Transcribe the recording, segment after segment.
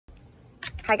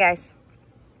Hi guys,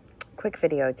 quick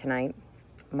video tonight.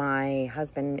 My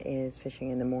husband is fishing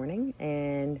in the morning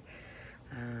and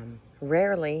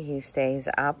rarely he stays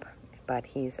up, but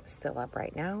he's still up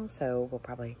right now, so we'll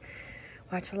probably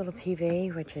watch a little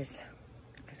TV, which is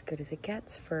as good as it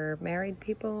gets for married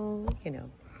people, you know.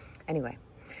 Anyway,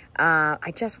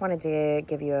 I just wanted to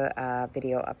give you a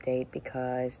video update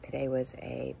because today was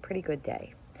a pretty good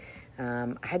day.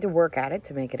 I had to work at it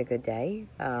to make it a good day.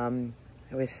 I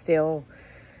was still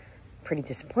pretty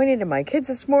disappointed in my kids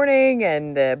this morning,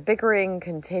 and the bickering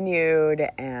continued,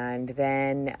 and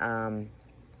then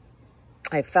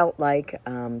I felt like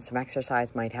some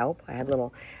exercise might help. I had a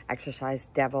little exercise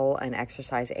devil and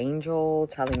exercise angel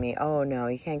telling me, oh no,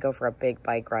 you can't go for a big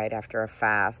bike ride after a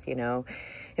fast, you know,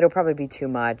 it'll probably be too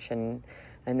much. And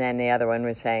then the other one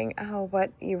was saying, oh,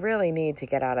 but you really need to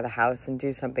get out of the house and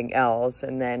do something else.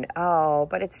 And then, oh,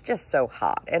 but it's just so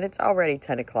hot and it's already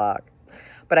 10 o'clock.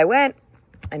 But I went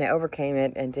and I overcame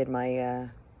it and did my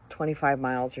 25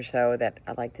 miles or so that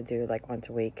I like to do like once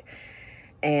a week.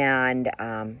 And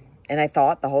I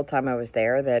thought the whole time I was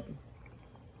there that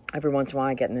every once in a while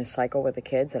I get in this cycle with the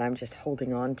kids and I'm just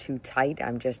holding on too tight.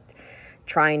 I'm just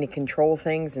trying to control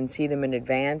things and see them in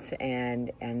advance,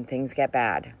 and things get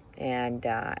bad. And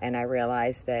I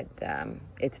realized that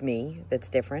it's me that's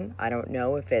different. I don't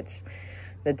know if it's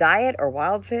the diet or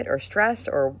wild fit or stress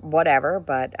or whatever,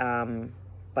 but I'm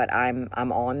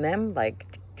on them like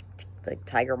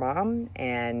Tiger Mom,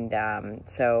 and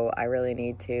so I really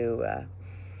need to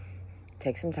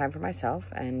take some time for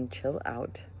myself and chill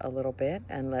out a little bit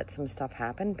and let some stuff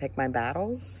happen, pick my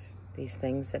battles, these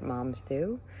things that moms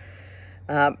do.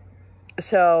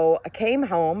 So I came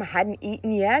home, hadn't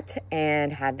eaten yet,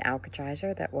 and had an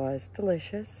Alka-Seltzer that was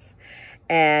delicious,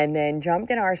 and then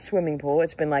jumped in our swimming pool.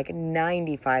 It's been like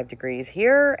 95 degrees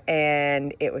here,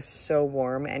 and it was so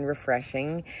warm and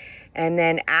refreshing. And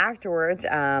then afterwards,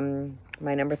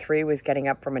 my number 3 was getting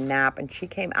up from a nap, and she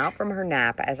came out from her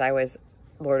nap as I was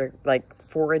like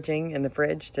foraging in the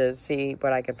fridge to see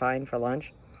what I could find for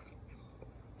lunch.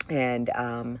 And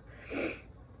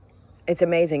it's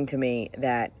amazing to me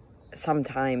that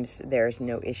sometimes there's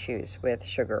no issues with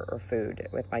sugar or food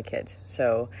with my kids.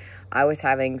 So I was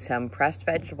having some pressed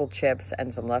vegetable chips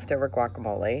and some leftover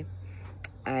guacamole.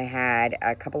 I had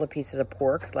a couple of pieces of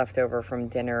pork left over from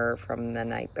dinner from the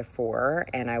night before,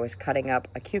 and I was cutting up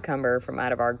a cucumber from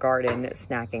out of our garden,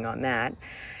 snacking on that.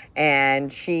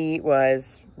 And she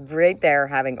was right there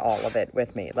having all of it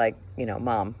with me, like, you know,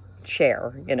 Mom,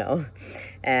 share, you know.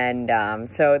 And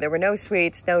so there were no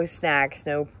sweets, no snacks,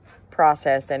 no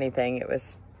processed anything. It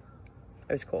was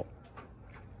cool.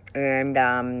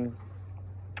 And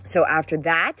so after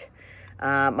that,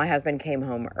 my husband came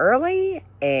home early,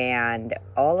 and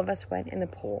all of us went in the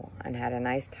pool and had a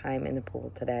nice time in the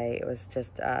pool today. It was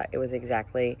just, it was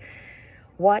exactly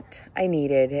what I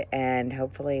needed, and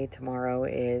hopefully tomorrow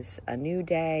is a new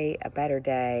day, a better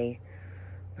day,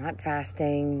 not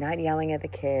fasting, not yelling at the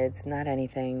kids, not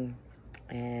anything.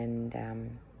 And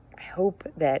I hope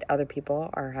that other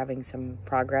people are having some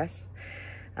progress.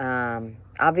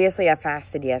 Obviously I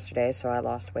fasted yesterday, so I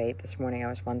lost weight. This morning I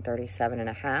was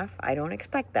 137.5. I don't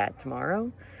expect that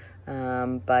tomorrow.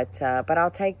 But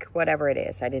I'll take whatever it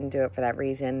is. I didn't do it for that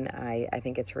reason. I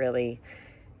think it's really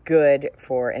good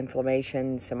for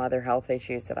inflammation, some other health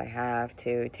issues that I have,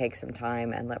 to take some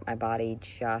time and let my body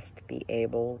just be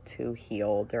able to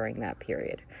heal during that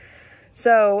period.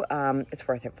 So it's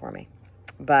worth it for me.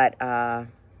 But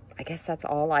I guess that's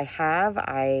all I have.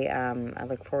 I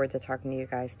look forward to talking to you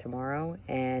guys tomorrow,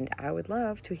 and I would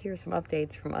love to hear some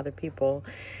updates from other people.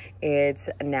 It's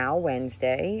now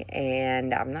Wednesday,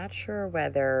 and I'm not sure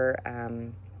whether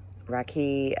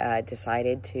Rocky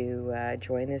decided to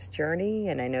join this journey,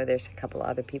 and I know there's a couple of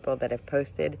other people that have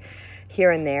posted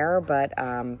here and there, but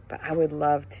I would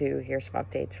love to hear some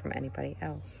updates from anybody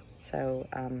else. So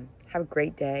have a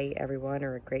great day, everyone,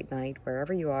 or a great night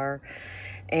wherever you are,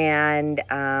 and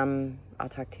I'll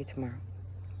talk to you tomorrow.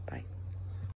 Bye.